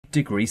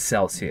degrees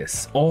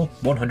Celsius, or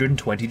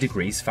 120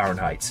 degrees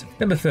Fahrenheit.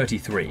 Number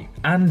 33.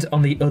 And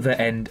on the other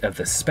end of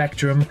the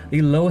spectrum,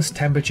 the lowest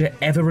temperature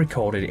ever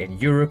recorded in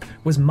Europe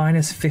was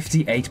minus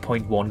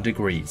 58.1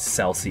 degrees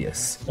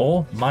Celsius,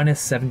 or minus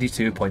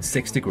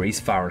 72.6 degrees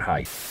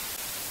Fahrenheit.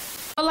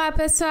 Olá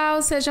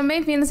pessoal, sejam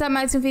bem-vindos a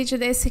mais um vídeo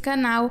desse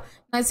canal.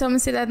 Nós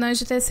somos cidadãos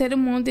do terceiro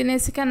mundo e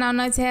nesse canal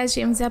nós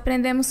reagimos e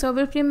aprendemos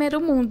sobre o primeiro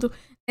mundo.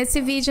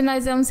 Nesse vídeo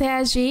nós vamos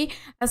reagir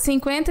a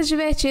 50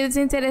 divertidos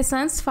e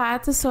interessantes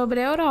fatos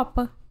sobre a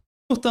Europa.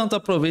 Portanto,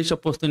 aproveite a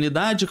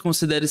oportunidade,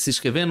 considere se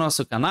inscrever no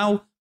nosso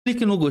canal,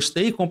 clique no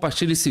gostei,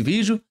 compartilhe esse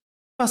vídeo,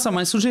 faça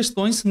mais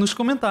sugestões nos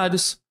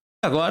comentários.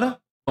 Agora,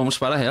 vamos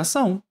para a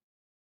reação.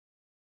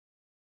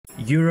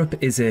 Europe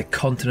is a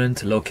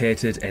continent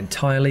located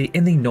entirely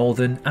in the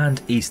northern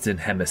and eastern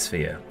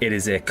hemisphere. It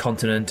is a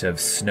continent of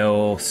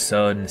snow,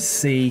 sun,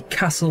 sea,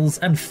 castles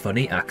and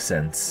funny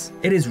accents.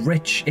 It is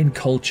rich in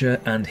culture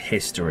and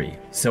history.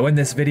 So in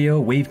this video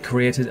we've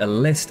created a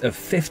list of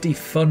 50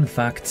 fun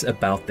facts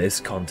about this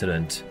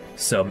continent.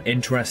 Some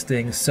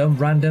interesting, some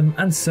random,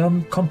 and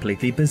some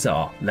completely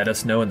bizarre. Let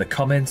us know in the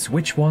comments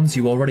which ones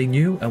you already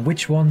knew and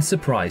which ones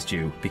surprised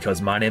you, because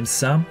my name's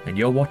Sam and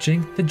you're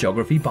watching the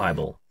Geography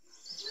Bible.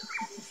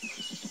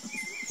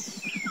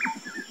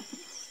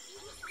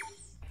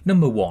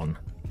 Number 1.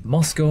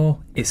 Moscow,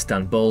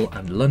 Istanbul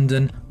and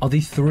London are the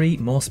three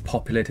most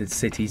populated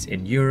cities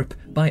in Europe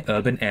by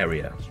urban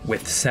area,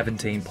 with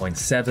 17.7,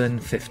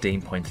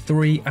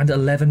 15.3 and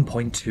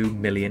 11.2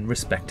 million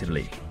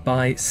respectively.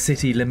 By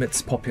city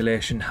limits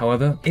population,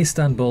 however,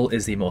 Istanbul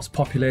is the most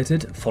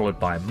populated, followed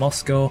by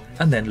Moscow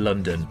and then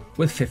London,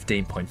 with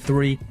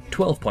 15.3,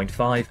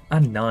 12.5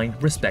 and 9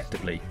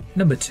 respectively.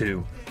 Number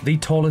 2. The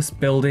tallest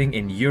building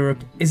in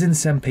Europe is in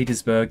St.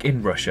 Petersburg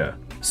in Russia,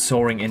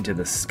 soaring into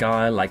the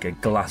sky like a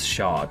glass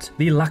shard.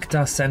 The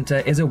Lakhta Center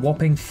is a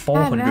whopping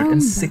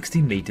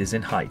 460 meters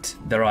in height.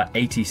 There are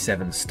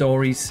 87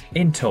 stories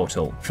in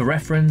total. For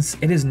reference,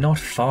 it is not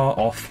far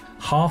off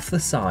half the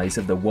size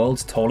of the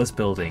world's tallest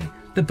building,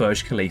 the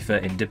Burj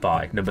Khalifa in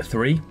Dubai. Number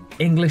 3.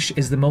 English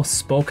is the most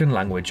spoken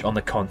language on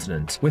the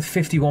continent, with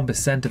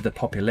 51% of the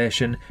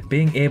population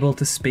being able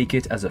to speak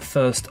it as a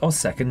first or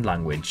second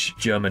language.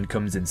 German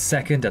comes in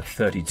second at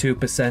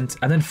 32%,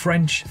 and then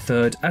French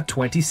third at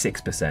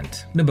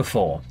 26%. Number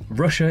 4.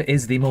 Russia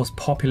is the most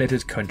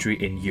populated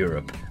country in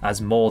Europe, as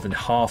more than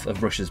half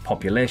of Russia's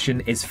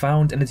population is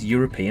found in its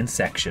European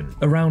section,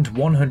 around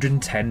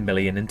 110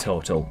 million in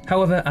total.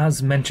 However,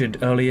 as mentioned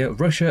earlier,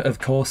 Russia of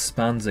course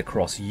spans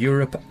across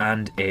Europe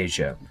and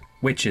Asia,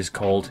 which is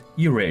called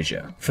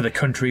Eurasia. For the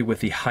country with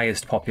the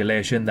highest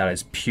population that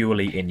is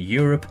purely in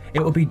Europe,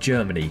 it will be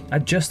Germany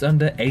at just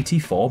under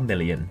 84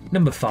 million.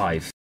 Number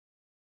 5.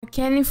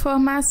 Aquela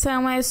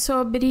informação é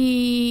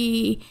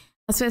sobre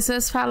as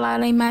pessoas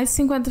falarem, mais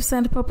de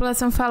 50% da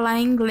população falar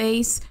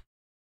inglês.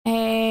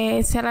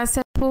 Será que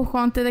é por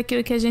conta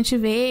daquilo que a gente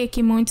vê,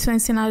 que muitos são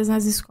ensinados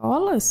nas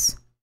escolas?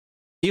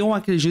 Eu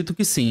acredito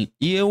que sim.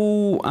 E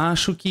eu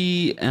acho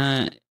que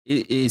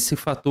esse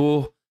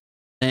fator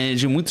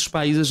de muitos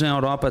países na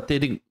Europa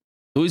terem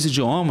dois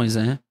idiomas,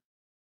 né?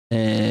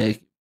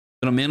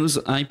 Pelo menos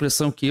a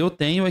impressão que eu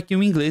tenho é que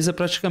o inglês é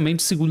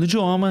praticamente o segundo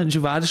idioma de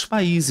vários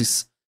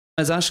países.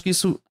 Mas acho que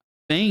isso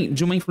vem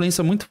de uma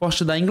influência muito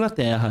forte da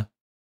Inglaterra.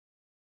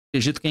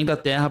 Acredito que a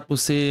Inglaterra, por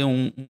ser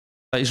um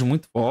país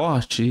muito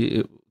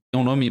forte,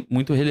 tem um nome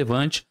muito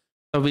relevante,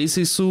 talvez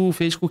isso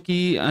fez com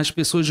que as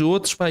pessoas de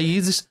outros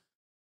países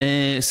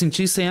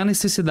sentissem a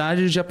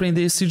necessidade de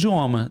aprender esse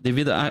idioma,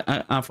 devido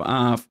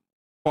a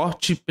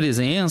forte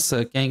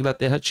presença que a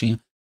Inglaterra tinha.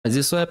 Mas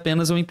isso é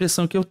apenas uma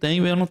impressão que eu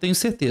tenho e eu não tenho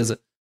certeza.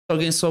 Se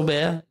alguém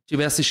souber,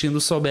 estiver assistindo,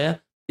 souber,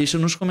 deixa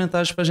nos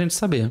comentários pra gente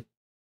saber.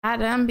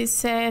 Caramba,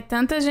 isso é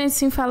tanta gente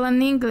assim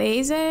falando em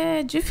inglês,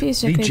 é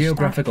difícil de acreditar. The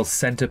geographical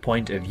center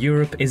point of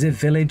Europe is a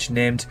village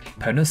named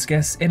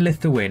Panuskes in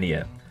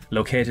Lithuania,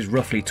 located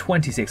roughly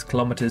 26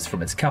 kilometers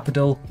from its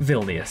capital,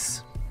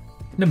 Vilnius.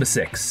 Number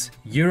 6.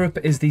 Europe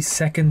is the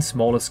second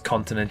smallest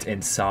continent in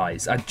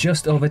size at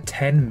just over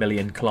 10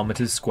 million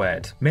kilometers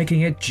squared,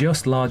 making it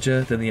just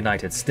larger than the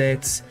United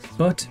States,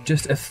 but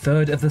just a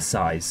third of the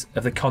size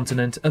of the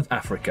continent of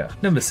Africa.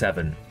 Number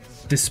 7.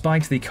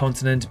 Despite the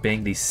continent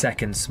being the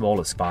second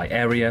smallest by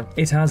area,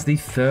 it has the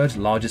third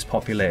largest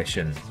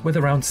population, with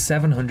around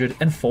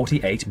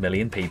 748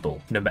 million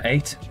people. Number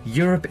 8.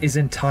 Europe is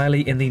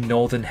entirely in the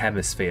northern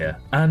hemisphere,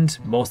 and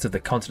most of the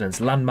continent's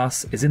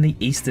landmass is in the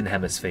eastern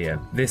hemisphere.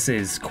 This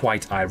is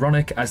quite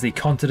ironic, as the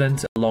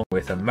continent, along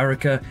with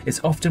America, is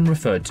often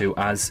referred to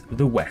as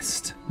the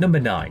West.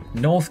 Number 9.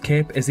 North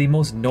Cape is the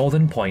most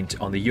northern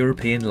point on the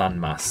European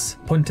landmass.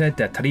 Punta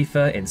de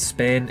Tarifa in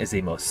Spain is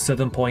the most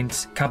southern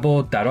point.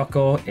 Cabo da Roca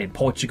Algarve in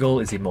Portugal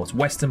is the most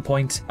western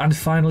point, and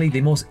finally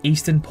the most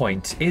eastern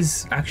point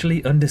is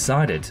actually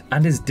undecided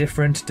and is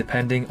different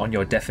depending on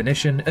your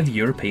definition of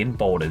European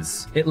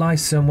borders. It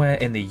lies somewhere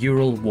in the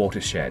Ural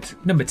watershed.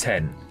 Number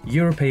 10.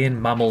 European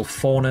mammal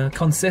fauna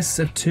consists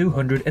of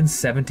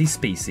 270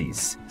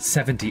 species,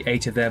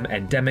 78 of them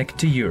endemic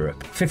to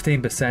Europe,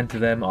 15% of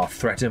them are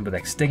threatened with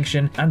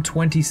extinction, and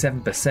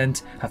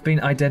 27% have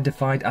been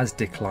identified as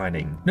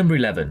declining. Number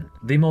 11.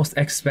 The most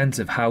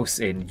expensive house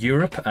in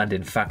Europe, and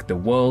in fact the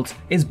world,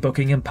 is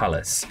Buckingham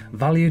Palace,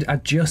 valued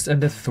at just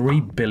under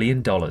 $3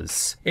 billion.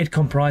 It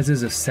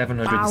comprises of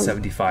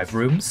 775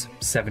 rooms,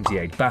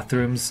 78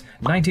 bathrooms,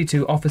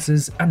 92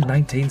 offices, and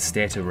 19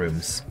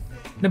 staterooms.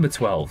 Number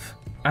 12.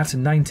 At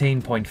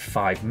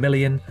 19.5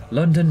 million,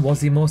 London was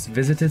the most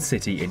visited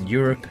city in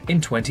Europe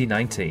in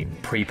 2019,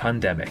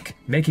 pre-pandemic,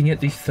 making it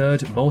the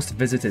third most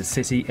visited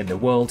city in the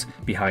world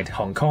behind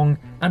Hong Kong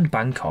and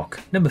Bangkok.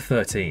 Number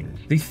 13.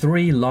 The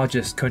three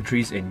largest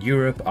countries in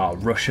Europe are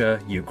Russia,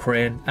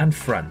 Ukraine, and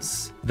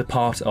France. The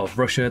part of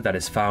Russia that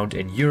is found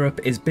in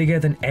Europe is bigger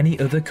than any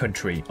other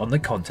country on the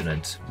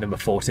continent. Number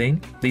 14.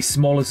 The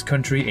smallest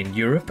country in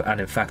Europe, and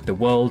in fact the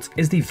world,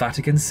 is the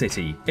Vatican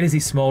City. It is the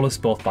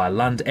smallest both by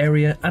land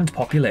area and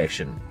population.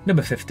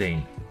 Number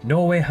 15.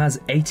 Norway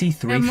has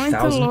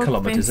 83,000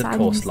 kilometers of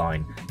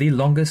coastline, the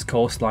longest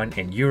coastline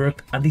in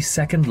Europe and the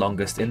second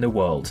longest in the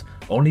world,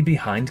 only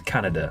behind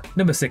Canada.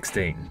 Number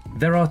 16.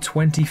 There are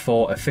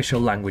 24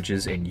 official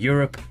languages in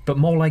Europe, but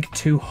more like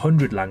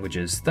 200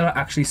 languages that are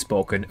actually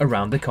spoken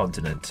around the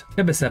continent.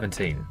 Number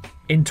 17.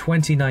 In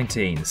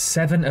 2019,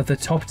 7 of the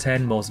top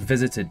 10 most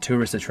visited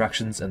tourist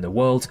attractions in the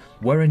world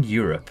were in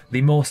Europe,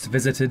 the most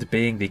visited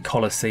being the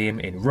Colosseum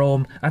in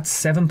Rome at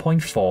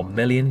 7.4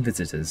 million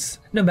visitors.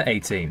 Number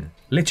 18.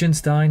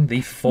 Liechtenstein, the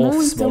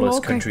fourth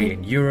smallest country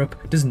in Europe,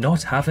 does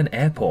not have an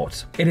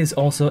airport. It is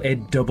also a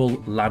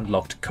double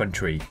landlocked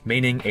country,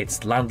 meaning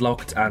it's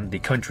landlocked and the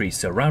countries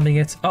surrounding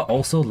it are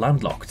also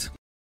landlocked.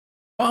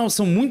 Uau,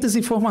 são muitas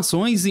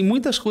informações e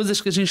muitas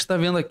coisas que a gente está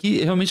vendo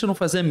aqui. Realmente eu não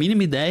fazia a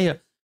mínima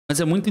ideia, mas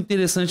é muito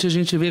interessante a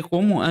gente ver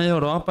como a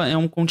Europa é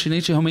um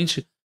continente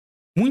realmente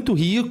muito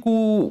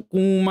rico,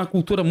 com uma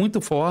cultura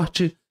muito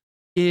forte.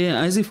 E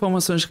as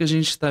informações que a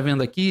gente está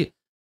vendo aqui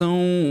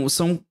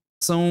são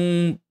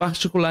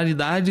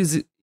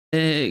particularidades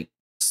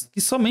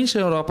que somente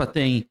a Europa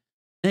tem.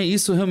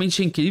 Isso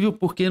realmente é incrível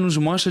porque nos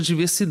mostra a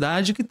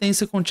diversidade que tem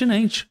esse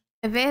continente.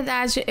 É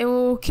verdade.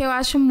 O que eu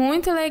acho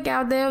muito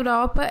legal da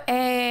Europa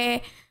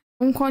é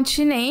um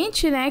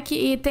continente, né,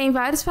 que tem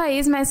vários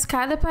países, mas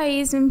cada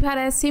país me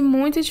parece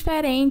muito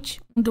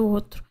diferente um do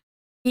outro.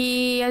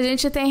 E a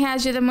gente tem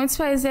reagido a muitos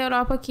países da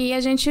Europa aqui e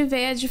a gente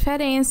vê a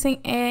diferença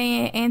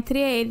entre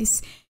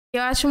eles.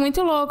 Eu acho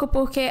muito louco,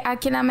 porque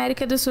aqui na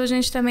América do Sul a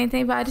gente também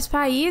tem vários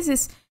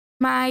países,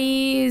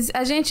 mas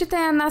a gente tem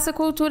a nossa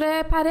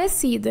cultura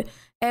parecida.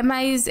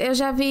 Mas eu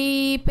já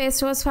vi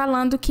pessoas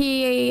falando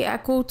que a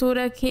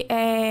cultura que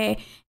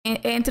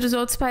entre os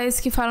outros países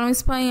que falam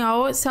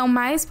espanhol são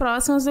mais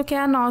próximas do que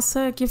a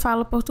nossa que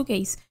fala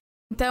português.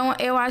 Então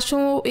eu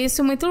acho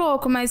isso muito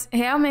louco, mas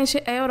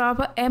realmente a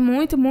Europa é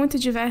muito, muito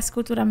diversa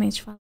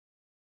culturalmente falando.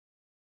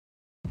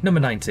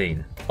 Number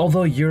 19.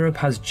 Although Europe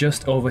has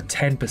just over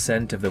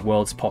 10% of the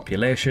world's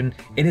population,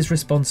 it is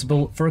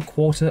responsible for a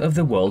quarter of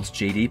the world's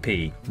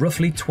GDP,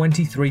 roughly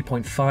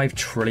 $23.5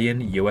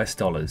 trillion US.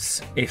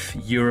 If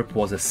Europe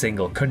was a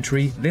single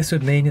country, this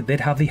would mean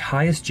they'd have the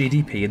highest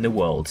GDP in the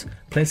world,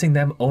 placing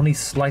them only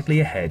slightly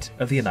ahead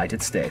of the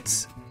United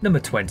States. Number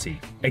 20.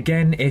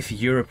 Again, if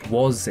Europe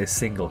was a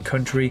single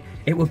country,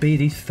 it would be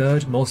the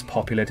third most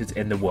populated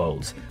in the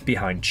world,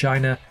 behind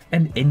China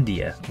and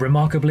India.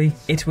 Remarkably,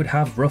 it would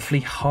have roughly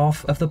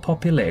half of the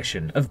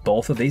population of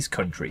both of these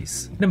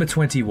countries. Number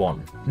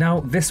 21.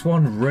 Now, this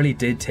one really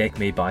did take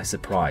me by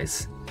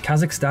surprise.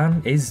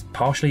 Kazakhstan is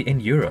partially in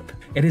Europe.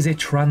 It is a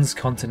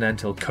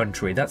transcontinental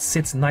country that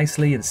sits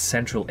nicely in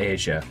Central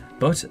Asia,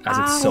 but as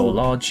it's so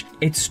large,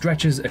 it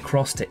stretches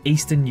across to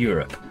Eastern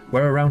Europe,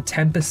 where around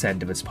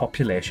 10% of its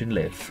population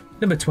live.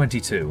 Number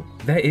 22.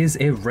 There is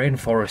a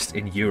rainforest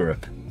in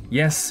Europe.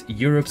 Yes,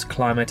 Europe's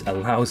climate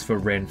allows for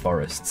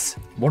rainforests.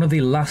 One of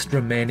the last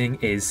remaining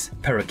is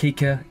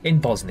Perućica in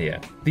Bosnia.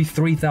 The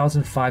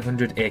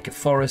 3,500-acre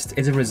forest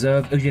is a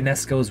reserve of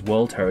UNESCO's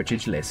World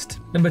Heritage List.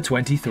 Number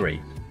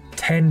 23.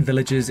 10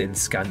 villages in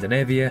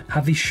Scandinavia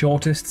have the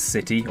shortest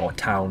city or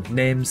town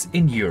names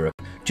in Europe,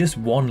 just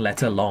one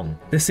letter long.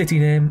 The city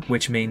name,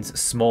 which means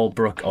small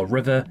brook or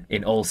river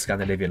in all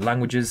Scandinavian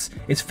languages,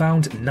 is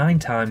found 9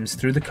 times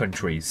through the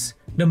countries.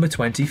 Number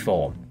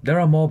 24. There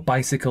are more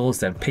bicycles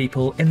than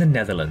people in the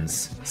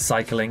Netherlands.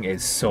 Cycling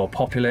is so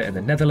popular in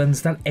the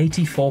Netherlands that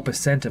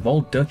 84% of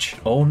all Dutch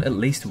own at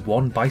least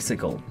one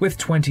bicycle. With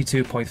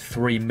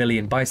 22.3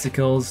 million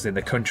bicycles in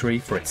the country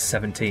for its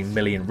 17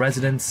 million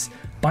residents,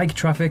 bike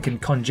traffic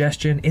and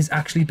congestion is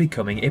actually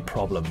becoming a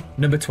problem.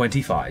 Number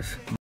 25.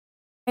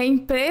 É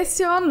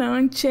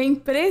impressionante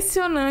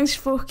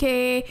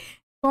porque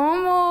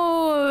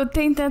como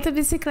tem tanta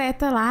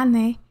bicicleta lá,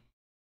 né?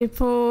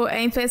 Tipo,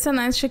 é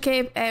impressionante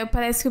porque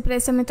parece que o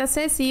preço é muito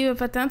acessível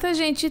pra tanta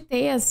gente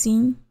ter,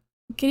 assim.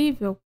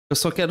 Incrível. Eu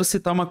só quero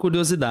citar uma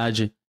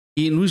curiosidade.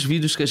 E nos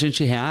vídeos que a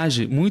gente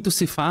reage, muito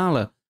se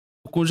fala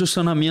o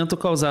congestionamento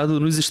causado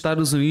nos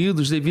Estados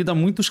Unidos devido a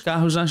muitos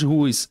carros nas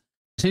ruas.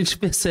 A gente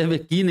percebe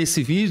aqui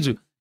nesse vídeo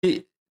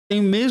que tem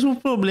o mesmo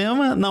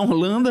problema na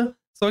Holanda,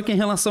 só que em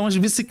relação às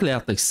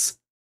bicicletas.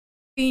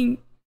 Sim.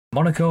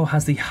 Monaco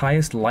has the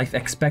highest life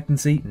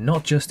expectancy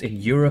not just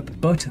in Europe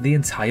but the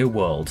entire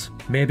world.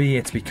 Maybe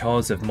it's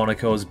because of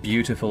Monaco's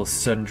beautiful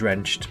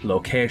sun-drenched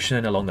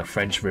location along the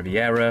French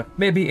Riviera.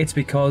 Maybe it's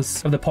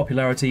because of the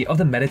popularity of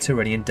the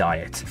Mediterranean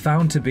diet,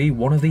 found to be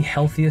one of the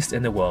healthiest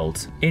in the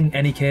world. In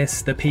any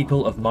case, the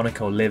people of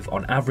Monaco live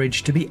on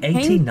average to be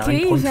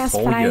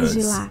 89.4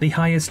 years, the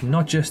highest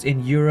not just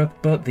in Europe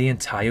but the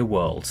entire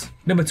world.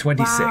 Number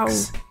 26. Wow.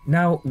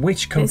 Now,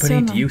 which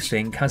company do you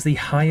think has the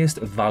highest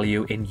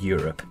value in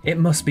Europe? It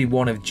must be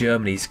one of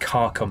Germany's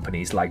car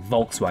companies like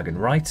Volkswagen,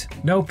 right?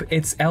 Nope,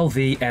 it's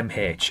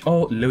LVMH,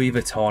 or Louis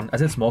Vuitton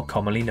as it's more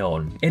commonly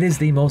known. It is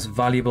the most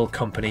valuable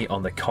company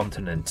on the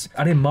continent,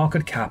 at a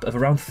market cap of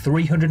around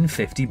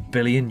 $350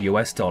 billion.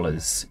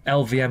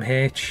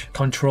 LVMH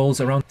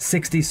controls around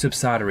 60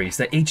 subsidiaries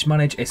that each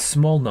manage a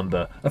small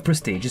number of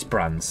prestigious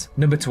brands.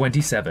 Number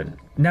 27.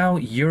 Now,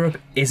 Europe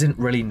isn't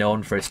really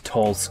known for its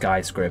tall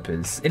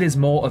skyscrapers. It is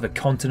more of a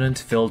continent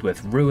filled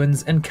with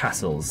ruins and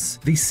castles.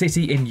 The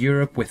city in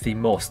Europe with the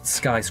most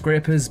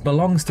skyscrapers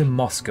belongs to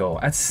Moscow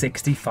at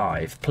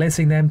 65,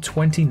 placing them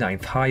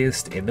 29th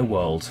highest in the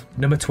world.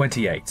 Number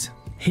 28.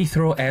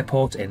 Heathrow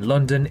Airport in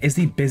London is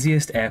the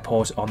busiest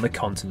airport on the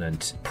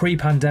continent.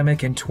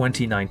 Pre-pandemic in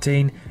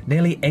 2019,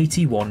 nearly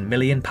 81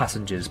 million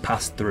passengers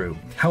passed through.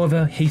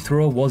 However,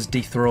 Heathrow was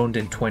dethroned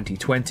in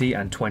 2020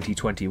 and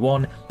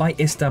 2021 by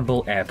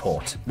Istanbul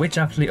Airport, which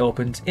actually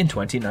opened in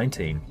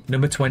 2019.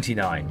 Number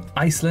 29.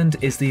 Iceland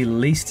is the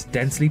least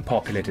densely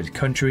populated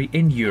country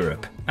in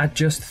Europe, at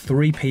just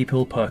 3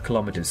 people per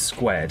kilometre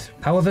squared.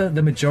 However,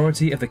 the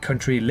majority of the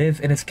country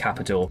live in its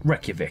capital,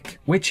 Reykjavik,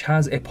 which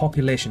has a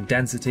population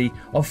density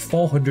of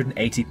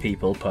 480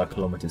 people per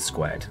kilometre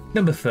squared.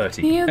 Number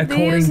 30.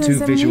 According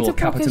to Visual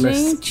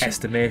Capitalist's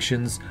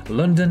estimations,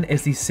 London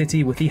is the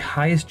city with the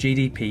highest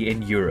GDP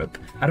in Europe,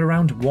 at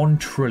around $1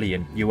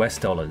 trillion,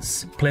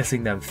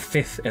 placing them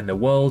 5th in the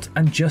world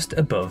and just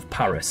above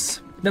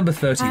Paris. Number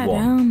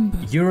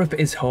 31. Europe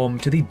is home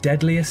to the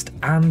deadliest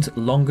and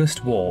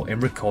longest war in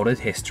recorded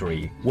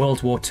history.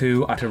 World War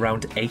II at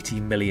around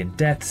 80 million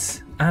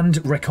deaths,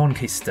 and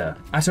Reconquista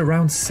at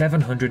around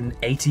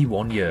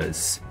 781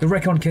 years. The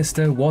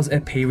Reconquista was a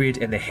period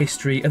in the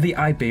history of the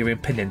Iberian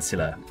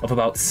Peninsula of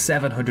about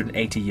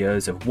 780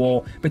 years of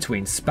war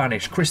between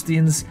Spanish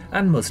Christians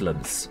and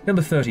Muslims.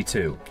 Number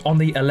 32. On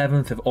the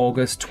 11th of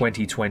August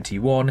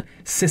 2021,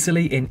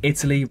 Sicily in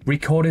Italy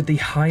recorded the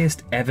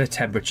highest ever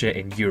temperature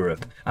in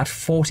Europe at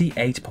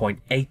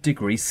 48.8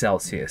 degrees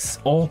Celsius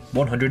or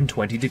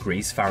 120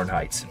 degrees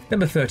Fahrenheit.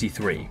 Number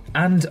 33.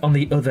 And on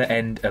the other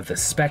end of the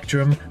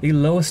spectrum, the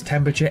lowest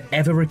temperature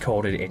ever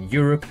recorded in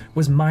Europe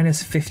was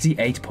minus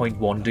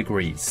 58.1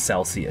 degrees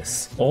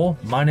Celsius, or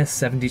minus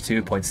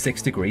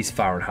 72.6 degrees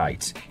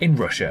Fahrenheit, in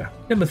Russia.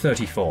 Number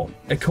 34.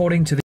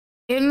 According to the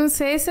Eu não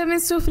sei se eu me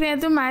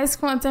surpreendo mais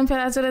com a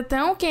temperatura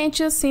tão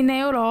quente assim na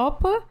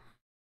Europa,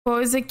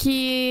 coisa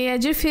que é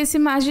difícil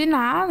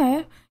imaginar,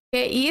 né?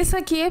 Porque isso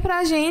aqui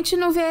pra gente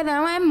no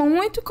verão é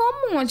muito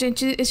comum, a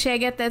gente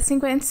chega até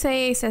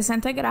 56,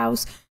 60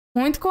 graus,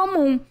 muito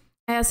comum.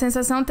 É a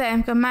sensação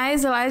térmica,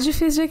 mas lá é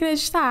difícil de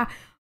acreditar.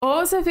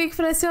 Ou você fica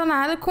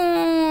impressionado com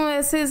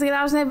esses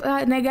graus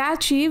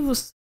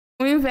negativos,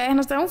 o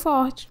inverno tão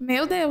forte.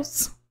 Meu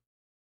Deus!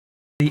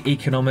 The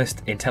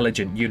Economist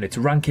Intelligent Unit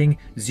ranking,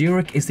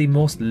 Zurich is the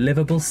most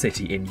livable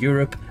city in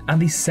Europe and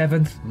the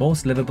 7th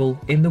most livable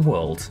in the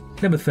world.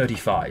 Number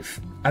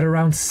 35. At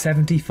around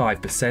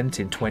 75%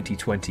 in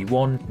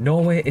 2021,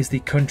 Norway is the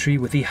country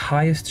with the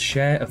highest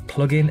share of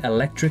plug-in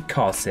electric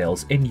car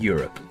sales in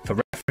Europe. For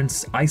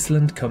reference,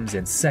 Iceland comes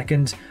in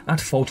second at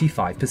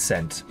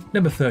 45%.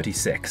 Number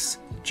 36.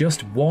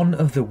 Just one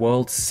of the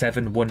world's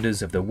 7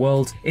 wonders of the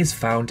world is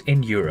found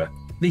in Europe.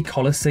 The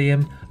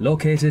Colosseum,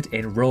 located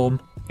in Rome,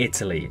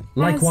 Italy.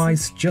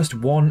 Likewise, just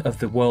one of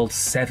the world's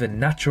 7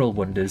 natural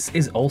wonders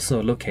is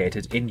also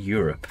located in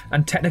Europe.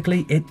 And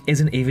technically, it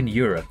isn't even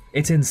Europe,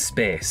 it's in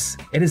space.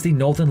 It is the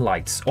Northern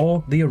Lights,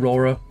 or the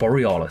Aurora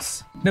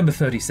Borealis. Number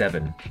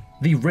 37.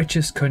 The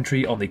richest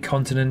country on the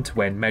continent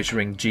when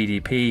measuring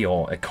GDP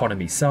or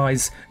economy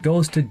size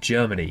goes to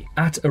Germany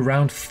at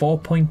around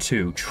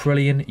 $4.2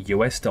 trillion,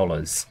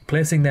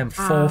 placing them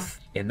 4th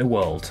in the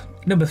world.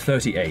 Number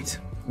 38.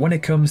 When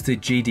it comes to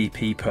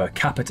GDP per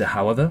capita,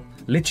 however,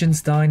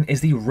 Liechtenstein is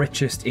the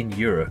richest in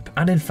Europe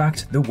and in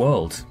fact the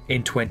world.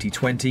 In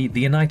 2020, the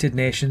United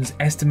Nations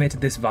estimated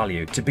this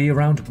value to be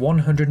around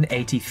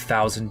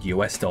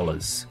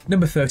 $180,000.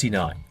 Number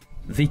 39.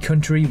 The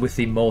country with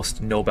the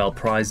most Nobel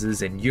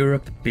Prizes in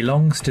Europe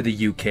belongs to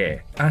the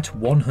UK at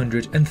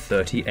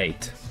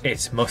 138.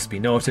 It must be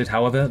noted,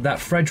 however, that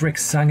Frederick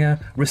Sanger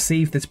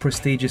received this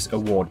prestigious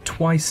award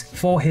twice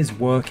for his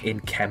work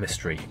in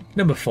chemistry.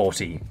 Number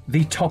 40.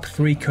 The top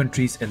 3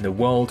 countries in the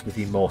world with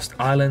the most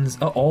islands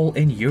are all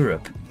in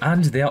Europe,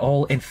 and they are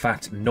all in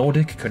fact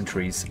Nordic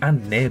countries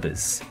and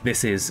neighbours.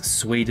 This is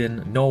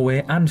Sweden,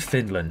 Norway and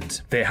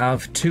Finland. They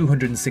have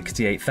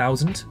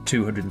 268,000,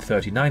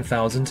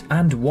 239,000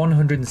 and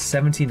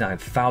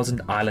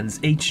 179,000 islands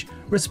each,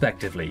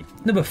 respectively.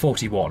 Number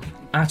 41.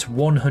 At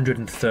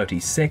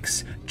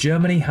 136,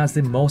 Germany has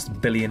the most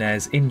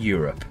billionaires in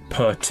Europe.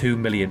 Per 2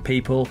 million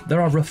people,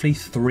 there are roughly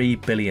 3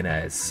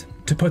 billionaires.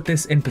 To put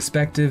this in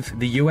perspective,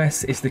 the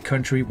US is the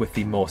country with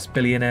the most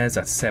billionaires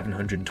at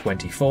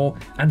 724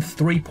 and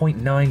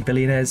 3.9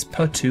 billionaires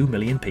per 2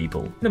 million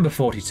people. Number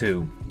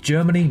 42.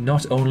 Germany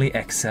not only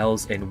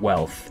excels in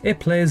wealth, it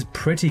plays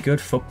pretty good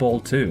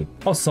football too,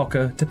 or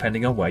soccer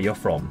depending on where you're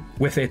from.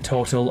 With a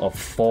total of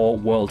 4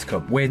 World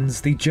Cup wins,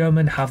 the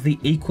German have the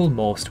equal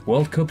most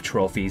World Cup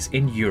trophies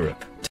in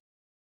Europe.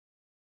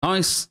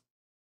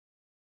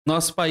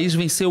 Nosso país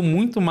venceu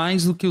muito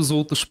mais do que os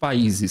outros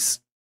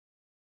países.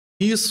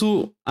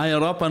 Isso a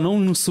Europa não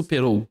nos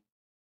superou.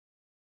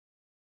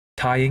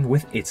 Tying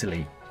with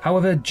Italy.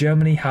 However,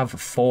 Germany have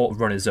 4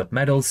 runners-up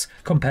medals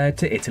compared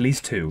to Italy's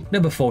 2.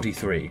 Number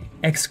 43.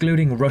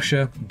 Excluding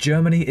Russia,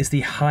 Germany is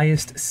the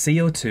highest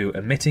CO2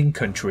 emitting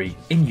country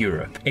in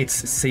Europe.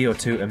 Its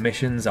CO2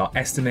 emissions are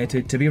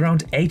estimated to be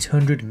around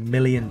 800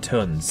 million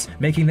tons,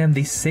 making them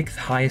the 6th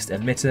highest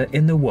emitter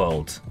in the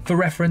world. For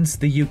reference,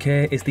 the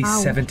UK is the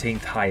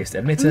 17th highest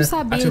emitter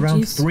at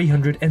around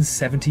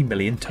 370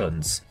 million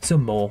tons, so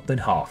more than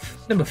half.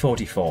 Number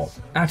 44.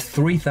 At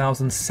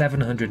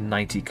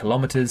 3,790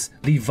 kilometers,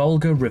 the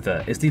Volga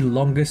River is the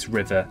longest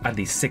river and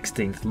the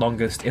 16th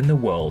longest in the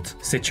world.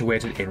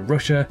 Situated in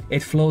Russia,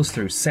 it flows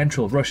through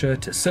central Russia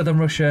to southern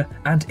Russia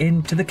and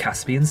into the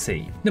Caspian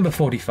Sea. Number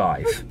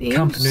 45.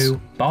 Camp Nou,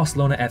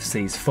 Barcelona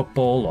FC's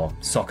football or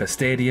soccer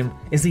stadium,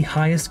 is the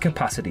highest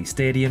capacity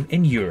stadium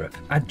in Europe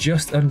at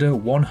just under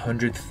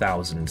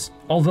 100,000.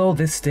 Although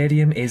this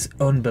stadium is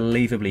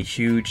unbelievably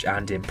huge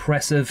and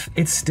impressive,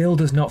 it still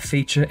does not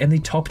feature in the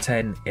top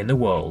 10 in the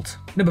world.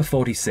 Number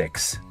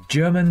 46.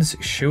 Germans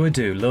sure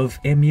do love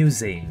a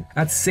museum.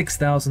 At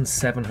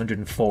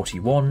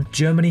 6,741,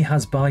 Germany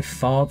has by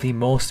far the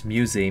most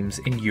museums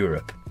in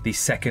Europe, the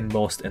second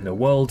most in the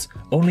world,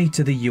 only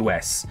to the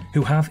US,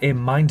 who have a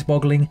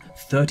mind-boggling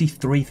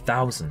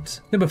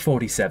 33,000. Number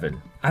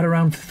 47. At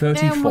around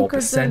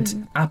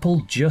 34%,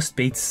 Apple just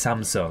beats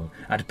Samsung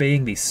at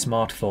being the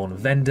smartphone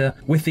vendor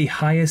with the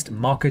highest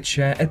market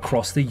share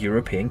across the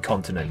European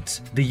continent.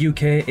 The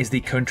UK is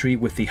the country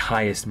with the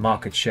highest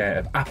market share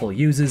of Apple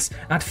users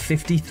at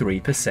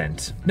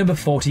 53%. Number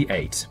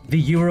 48.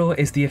 The euro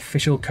is the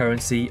official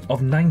currency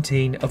of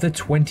 19 of the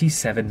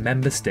 27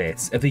 member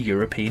states of the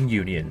European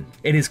Union.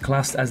 It is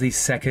classed as the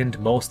second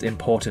most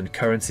important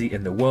currency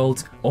in the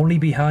world, only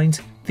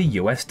behind the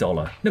US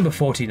dollar. Number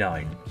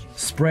 49.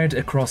 Spread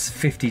across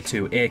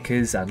 52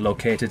 acres and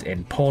located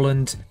in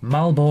Poland,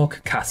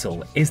 Malbork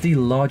Castle is the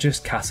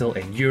largest castle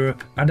in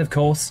Europe and of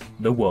course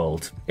the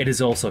world. It is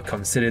also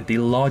considered the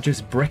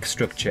largest brick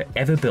structure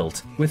ever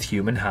built with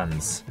human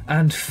hands.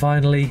 And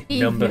finally,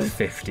 number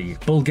 50.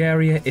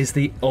 Bulgaria is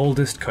the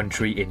oldest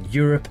country in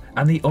Europe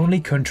and the only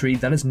country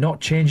that has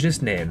not changed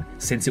its name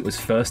since it was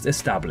first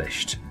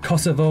established.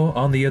 Kosovo,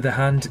 on the other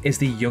hand, is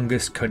the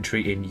youngest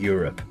country in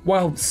Europe.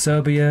 While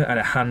Serbia and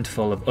a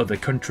handful of other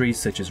countries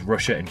such as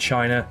Russia and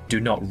China do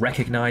not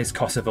recognize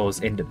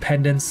Kosovo's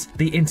independence,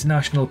 the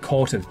International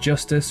Court of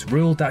Justice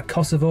ruled that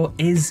Kosovo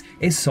is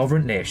a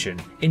sovereign nation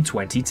in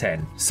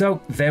 2010.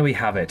 So there we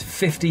have it,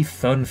 50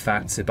 fun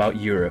facts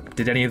about Europe.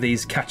 Did any of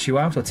these catch you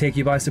out or take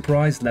you by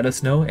surprise? Let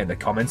us know in the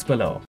comments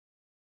below.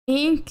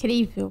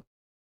 Incrível.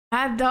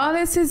 Adoro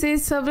esses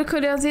vídeos sobre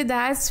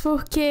curiosidades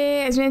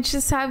porque a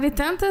gente sabe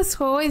tantas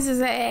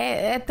coisas,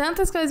 é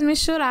tantas coisas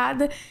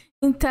misturadas,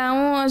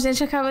 então a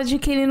gente acaba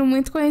adquirindo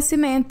muito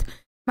conhecimento.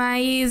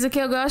 Mas o que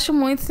eu gosto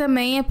muito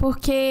também é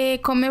porque,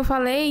 como eu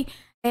falei,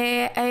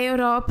 a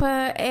Europa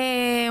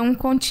é um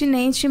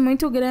continente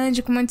muito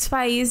grande, com muitos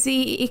países,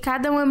 e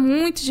cada um é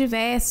muito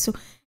diverso,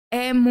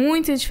 é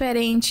muito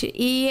diferente.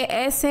 E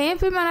é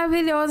sempre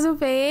maravilhoso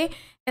ver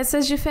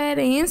essas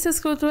diferenças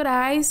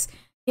culturais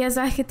e as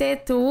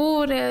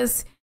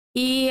arquiteturas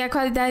e a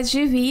qualidade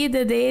de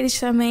vida deles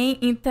também.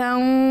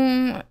 Então,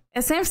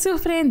 é sempre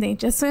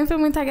surpreendente, é sempre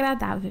muito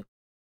agradável.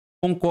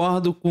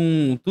 Concordo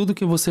com tudo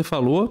que você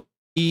falou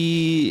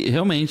e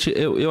realmente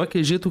eu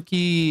acredito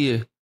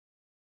que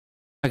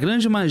a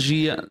grande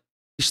magia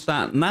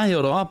está na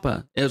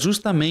Europa é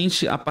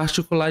justamente a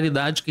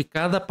particularidade que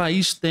cada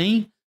país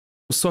tem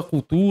com sua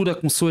cultura,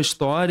 com sua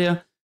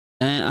história.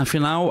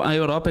 Afinal, a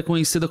Europa é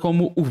conhecida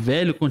como o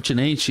velho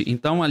continente,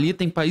 então ali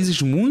tem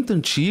países muito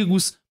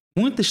antigos,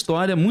 muita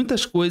história,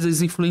 muitas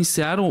coisas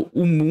influenciaram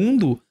o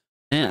mundo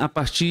a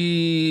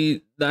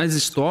partir das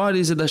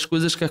histórias e das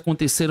coisas que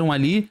aconteceram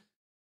ali.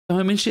 Então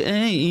realmente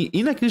é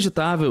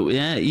inacreditável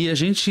e a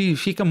gente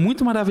fica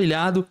muito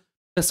maravilhado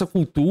com essa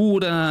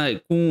cultura,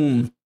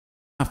 com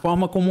a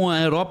forma como a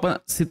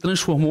Europa se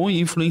transformou e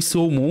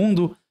influenciou o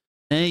mundo,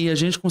 né? E a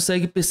gente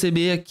consegue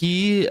perceber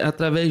aqui,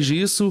 através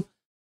disso,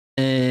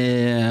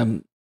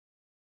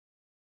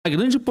 a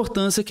grande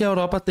importância que a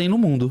Europa tem no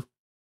mundo.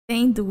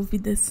 Sem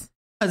dúvidas.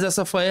 Mas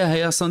essa foi a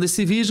reação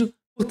desse vídeo.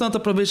 Portanto,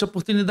 aproveite a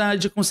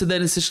oportunidade,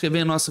 considere se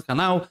inscrever no nosso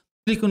canal,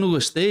 clique no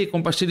gostei,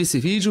 compartilhe esse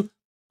vídeo,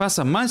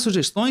 faça mais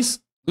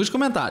sugestões nos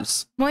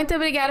comentários. Muito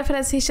obrigada por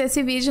assistir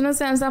esse vídeo. Nos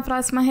vemos na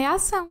próxima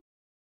reação.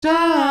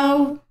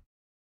 Tchau!